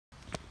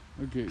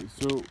Okay,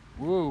 so,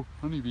 whoa,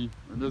 honeybee,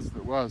 or that's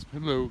the wasp.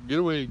 Hello, get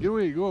away,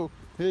 go.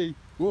 Hey,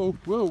 whoa,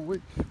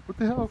 wait, what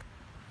the hell?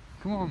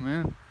 Come on,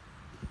 man.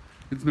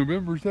 It's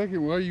November 2nd,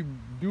 why are you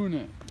doing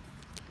that?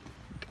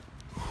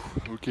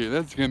 Okay,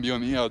 that's gonna be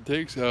on the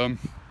outtakes.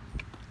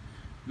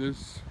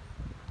 This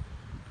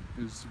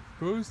is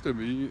supposed to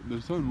be,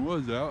 the sun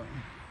was out,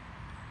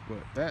 but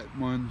that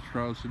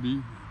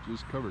monstrosity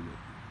just covered it.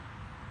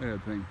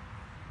 That thing.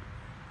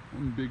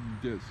 One big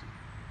disc.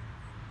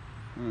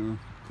 I don't know,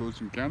 Close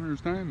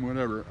Encounters time?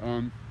 Whatever.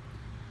 I'm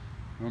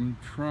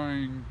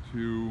trying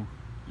to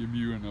give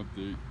you an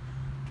update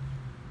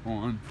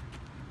on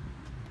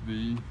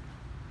the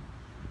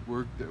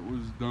work that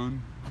was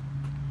done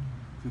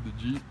to the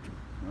Jeep.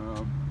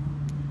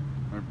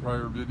 My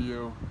prior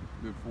video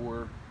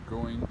before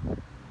going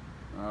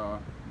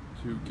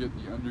to get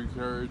the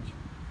undercarriage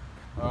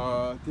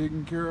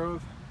taken care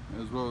of,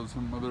 as well as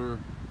some other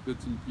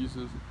bits and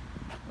pieces.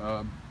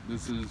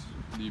 This is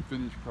the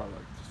finished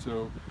product.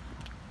 So,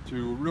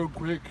 to real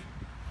quick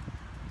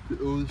to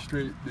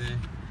illustrate the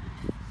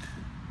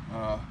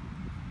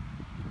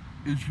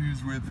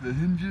issues with the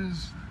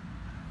hinges,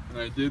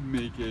 and I did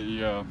make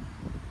a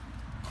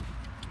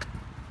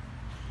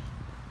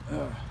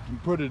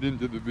put it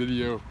into the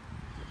video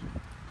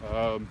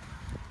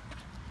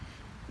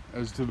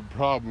as to the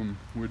problem,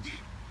 which,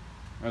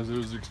 as it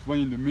was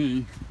explained to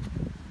me,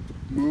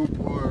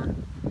 Mopar,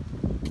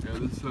 yeah,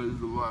 this side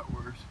is a lot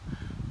worse.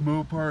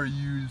 Mopar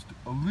used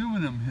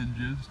aluminum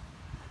hinges,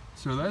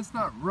 so that's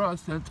not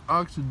rust, that's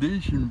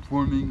oxidation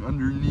forming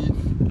underneath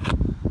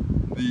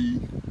the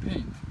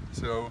paint.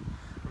 So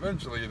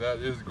eventually that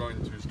is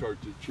going to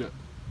start to chip.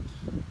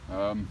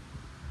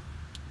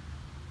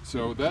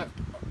 So that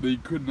they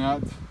could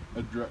not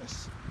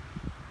address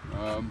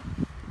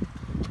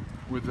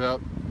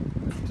without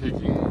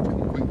taking them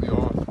completely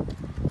off.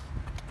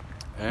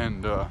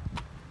 And oh,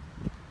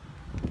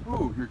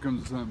 here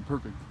comes the sun,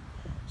 perfect.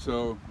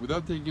 So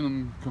without taking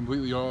them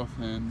completely off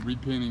and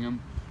repainting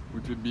them,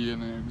 which would be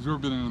an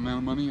exorbitant amount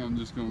of money, I'm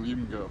just going to leave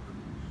them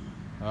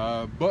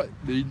go. But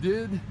they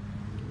did,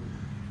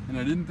 and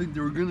I didn't think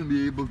they were going to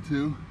be able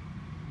to,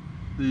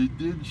 they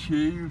did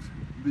shave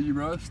the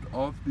rust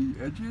off the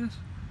edges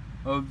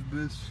of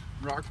this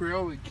rock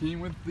rail that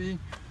came with the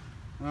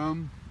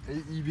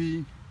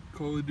AEV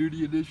Call of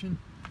Duty edition.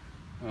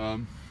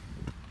 They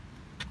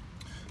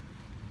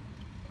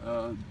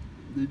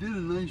did a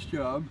nice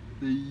job.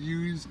 They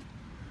used,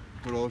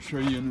 what I'll show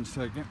you in a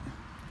second,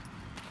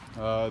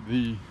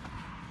 the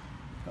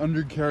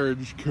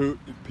undercarriage coat,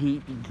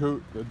 paint and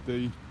coat that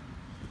they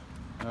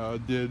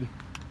did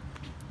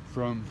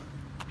from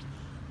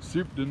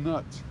soup to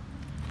nuts.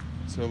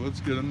 So let's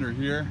get under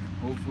here.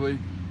 Hopefully,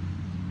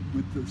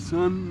 with the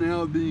sun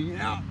now being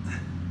out,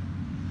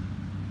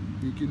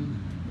 I can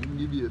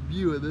give you a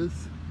view of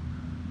this.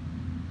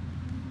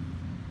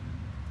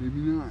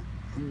 Maybe not.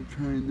 I'm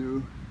trying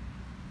to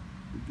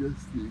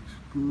adjust the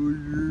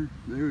exposure.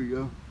 There we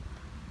go.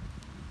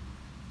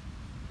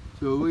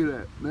 So look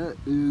at that. That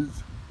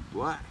is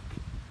black.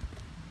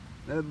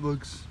 That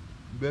looks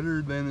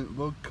better than it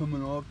looked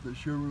coming off the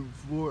showroom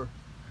floor.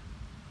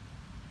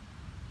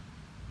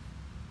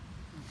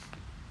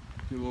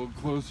 Get a little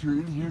closer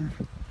in here.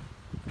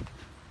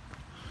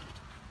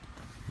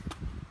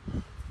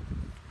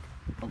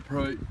 I'll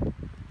probably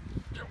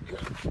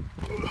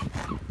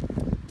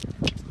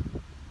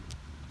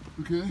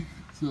okay,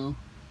 so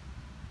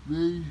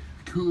they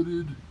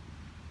coated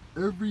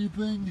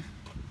everything.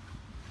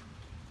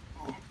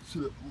 Oh,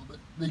 sit up a little bit.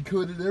 They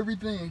coated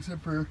everything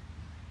except for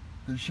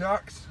the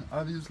shocks,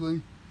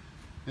 obviously,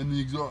 and the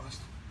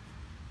exhaust.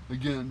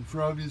 Again,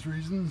 for obvious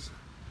reasons,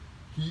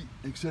 heat,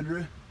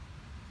 etc.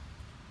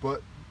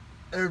 But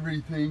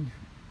everything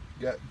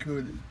got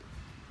coated.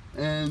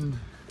 And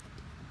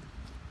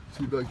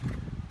see if I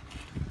can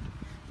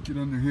get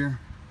under here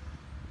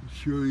and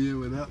show you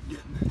without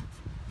getting.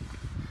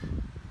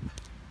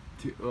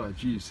 Oh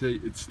geez, say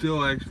it's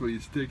still actually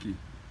sticky.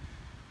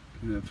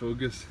 Can that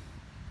focus?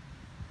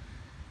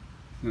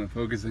 It's not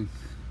focusing.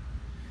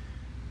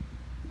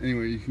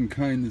 Anyway, you can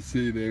kind of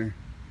see there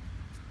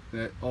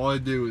that all I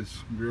did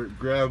was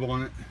grab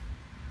on it,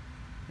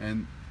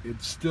 and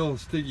it's still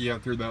sticky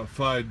after about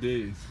 5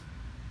 days.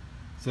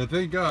 So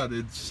thank God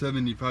it's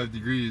 75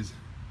 degrees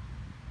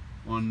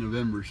on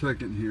November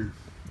 2nd here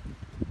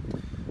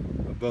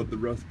above the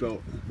Rust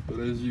Belt. But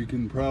as you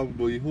can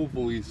probably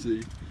hopefully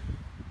see,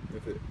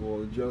 if it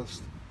will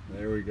adjust,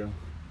 there we go.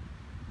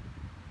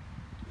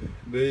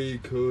 They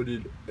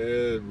coated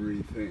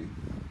everything,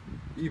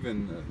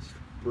 even the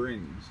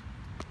springs.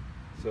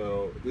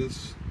 So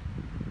this,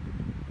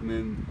 and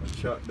then a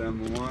shot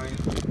down the line,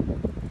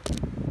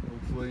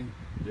 hopefully.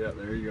 Yeah,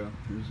 there you go.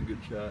 There's a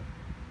good shot.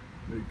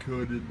 They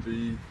coated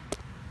the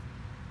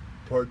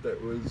part that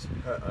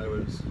I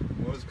was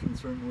most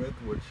concerned with,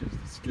 which is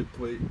the skid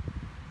plate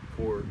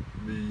for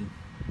the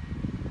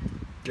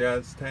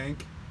gas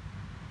tank.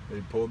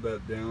 They pulled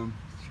that down,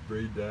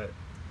 sprayed that.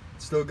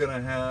 It's still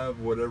gonna have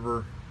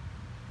whatever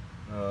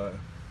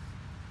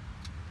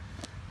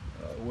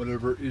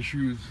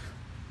issues.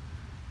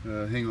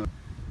 Hang on.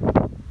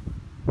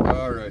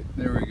 Alright,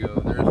 there we go.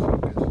 There's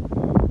focus.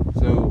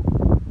 So,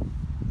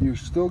 you're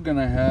still going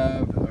to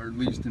have, or at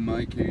least in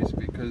my case,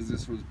 because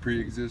this was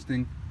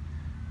pre-existing,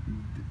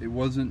 it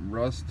wasn't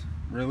rust,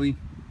 really.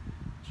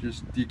 It's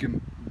just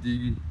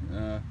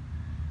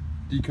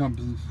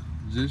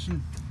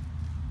decomposition.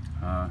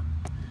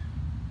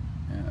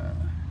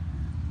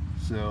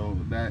 So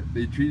that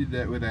they treated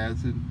that with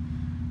acid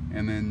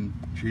and then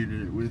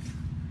treated it with,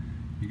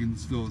 you can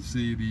still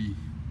see the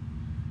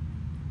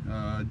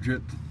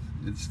drip.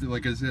 It's still,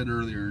 like I said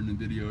earlier in the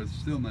video, it's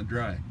still not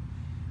dry.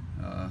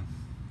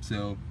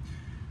 So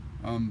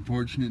I'm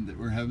fortunate that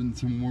we're having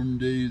some warm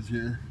days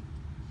here.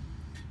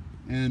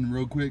 And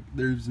real quick,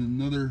 there's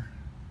another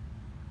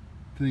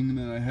thing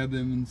that I had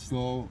them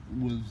install,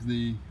 was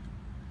the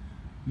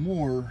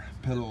More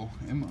pedal,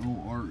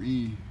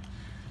 M-O-R-E,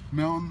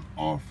 mountain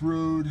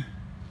off-road.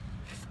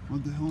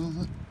 What the hell is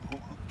it?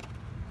 Hold on.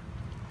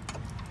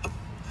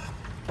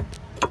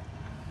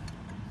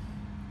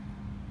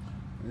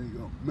 There you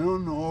go.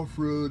 Mountain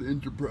Off-Road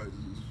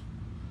Enterprises.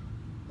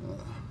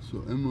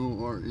 So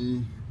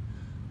M-O-R-E.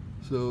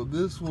 So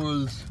this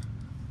was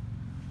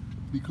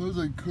because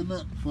I could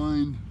not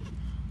find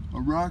a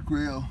rock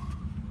rail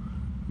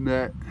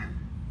that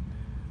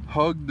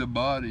hugged the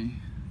body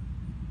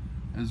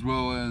as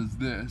well as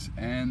this,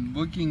 and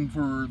looking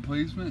for a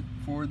replacement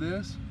for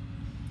this,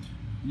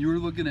 you were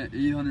looking at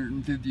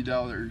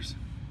 $850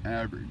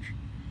 average,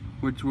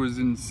 which was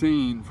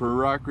insane for a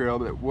rock rail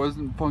that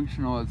wasn't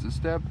functional as a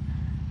step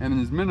and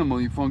is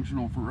minimally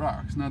functional for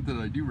rocks. Not that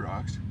I do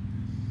rocks.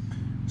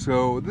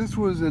 So this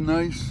was a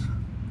nice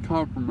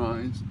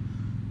compromise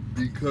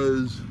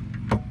because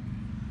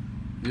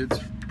it's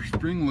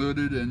spring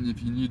loaded, and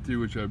if you need to,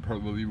 which I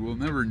probably will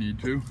never need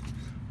to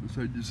unless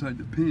I decide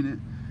to paint it,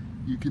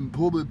 you can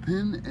pull the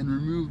pin and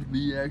remove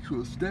the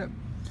actual step,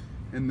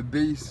 and the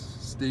base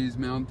stays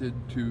mounted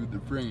to the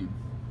frame.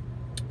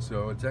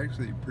 So it's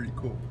actually pretty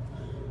cool.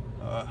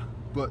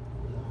 But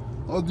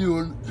I'll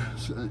do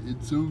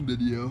its own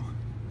video.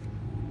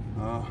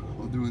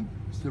 I'll do a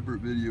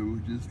separate video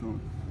just on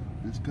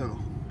this pedal.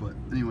 But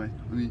anyway,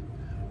 let me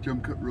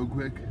jump cut real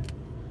quick.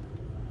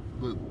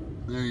 But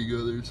there you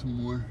go, there's some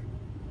more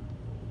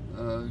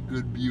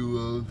good view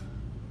of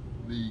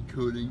the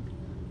coating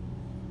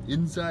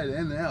inside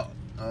and out.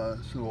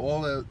 So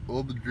all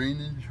the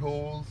drainage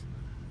holes,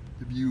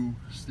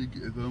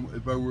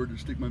 if I were to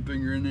stick my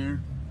finger in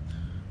there,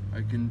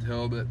 I can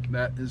tell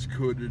that is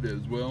coated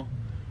as well.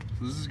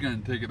 So this is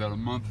going to take about a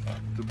month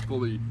to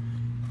fully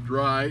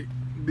dry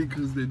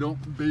because they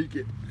don't bake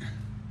it.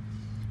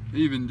 They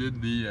even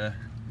did the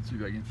let's see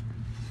if I can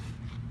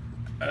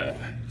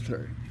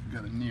sorry,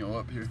 gotta kneel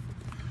up here.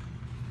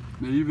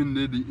 They even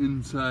did the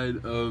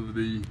inside of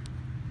the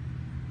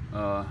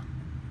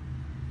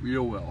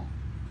wheel well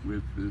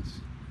with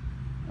this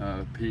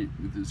paint,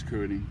 with this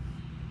coating,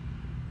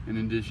 in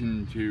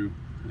addition to,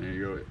 there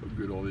you go,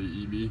 good old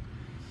AEB,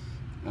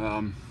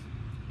 in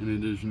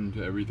addition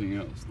to everything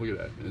else. Look at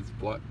that, it's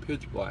black,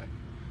 pitch black.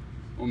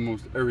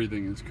 Almost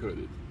everything is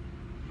coated.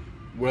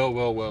 Well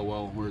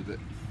worth it.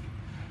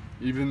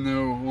 Even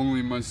though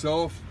only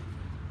myself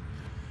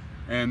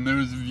and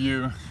those of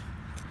you,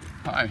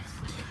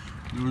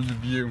 those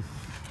of you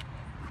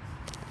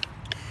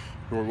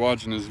who are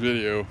watching this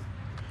video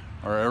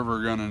are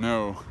ever gonna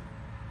know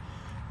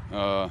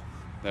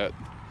that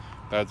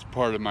that's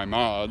part of my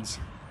mods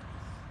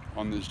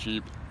on this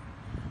Jeep.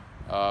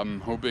 I'm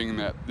hoping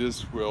that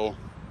this will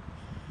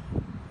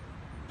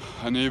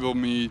enable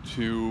me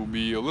to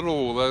be a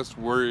little less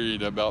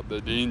worried about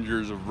the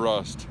dangers of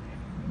rust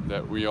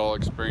that we all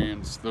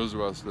experience, those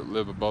of us that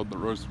live above the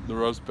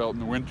rust belt in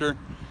the winter,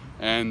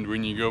 and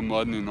when you go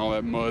mudding and all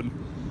that mud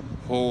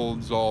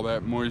holds all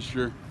that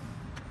moisture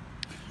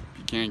if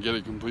you can't get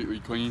it completely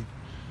clean.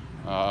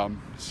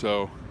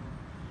 So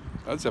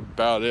that's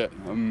about it.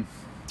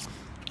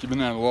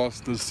 Given I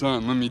lost the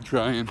sun, let me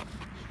try and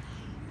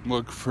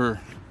look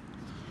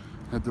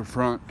at the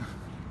front.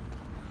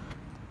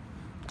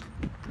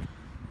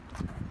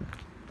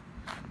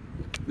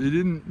 They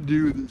didn't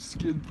do the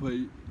skid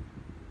plate,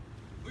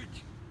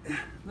 which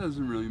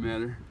doesn't really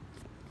matter.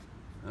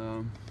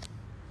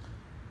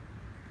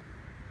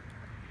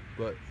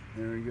 But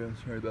there we go.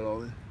 Sorry about all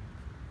the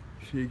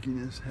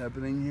shakiness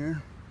happening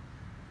here.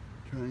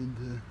 Trying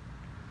to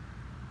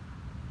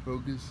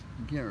focus.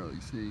 You can't really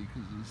see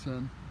because of the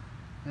sun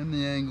and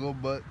the angle,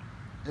 but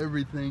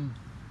everything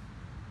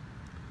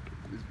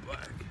is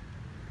black.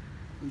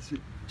 Let's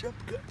see. Jump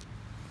cut.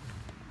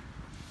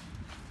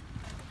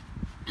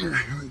 Here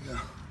we go.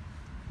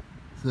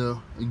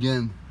 So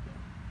again,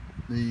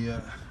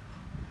 the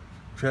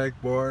track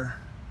bar,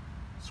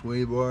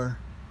 sway bar,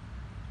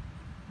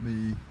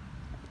 you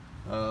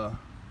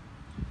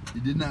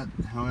did not,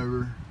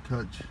 however,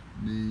 touch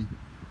the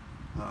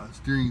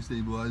steering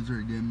stabilizer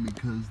again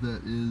because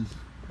that is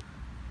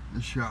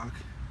a shock,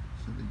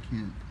 so they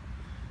can't,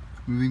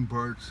 moving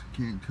parts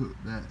can't coat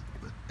that,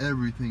 but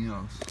everything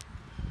else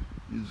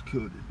is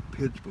coated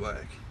pitch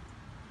black.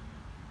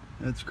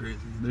 That's crazy.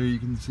 There you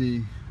can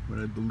see what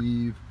I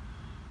believe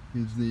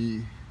is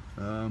the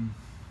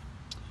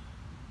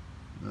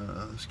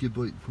skid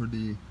plate for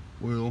the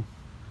oil.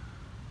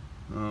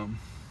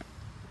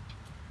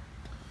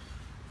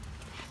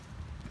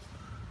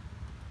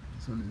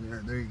 It's under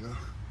there. There you go.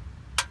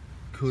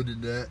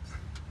 Coated that.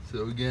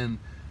 So again,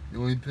 the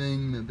only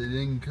thing that they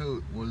didn't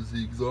coat was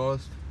the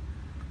exhaust,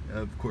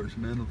 of course,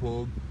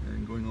 manifold,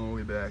 and going all the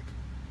way back.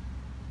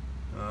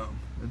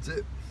 That's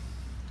it.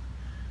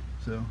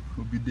 So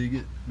hope you dig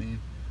it. I mean,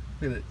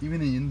 look at it. Even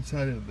the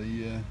inside of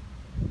the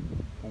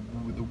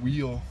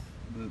wheel,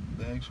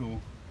 the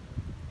actual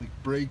like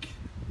brake,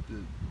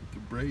 the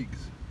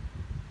brakes,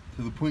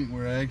 to the point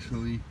where I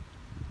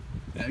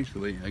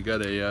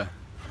got a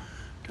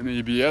an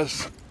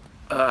ABS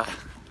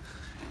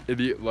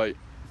idiot light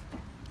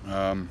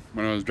when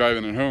I was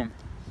driving it home.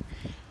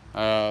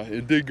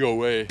 It did go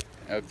away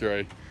after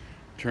I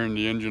turned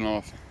the engine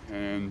off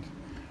and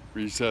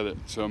reset it.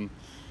 So I'm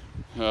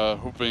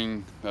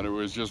hoping that it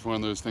was just one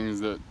of those things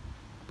that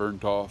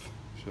burnt off.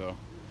 So,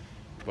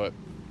 but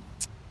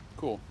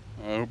cool.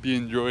 I hope you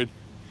enjoyed.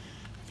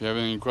 If you have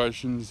any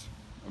questions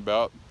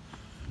about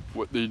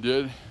what they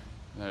did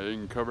that I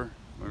didn't cover,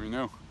 let me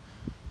know.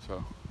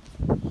 So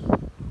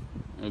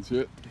that's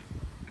it.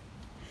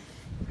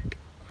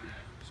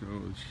 So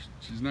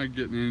she's not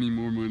getting any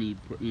more money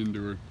put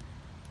into her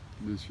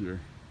this year.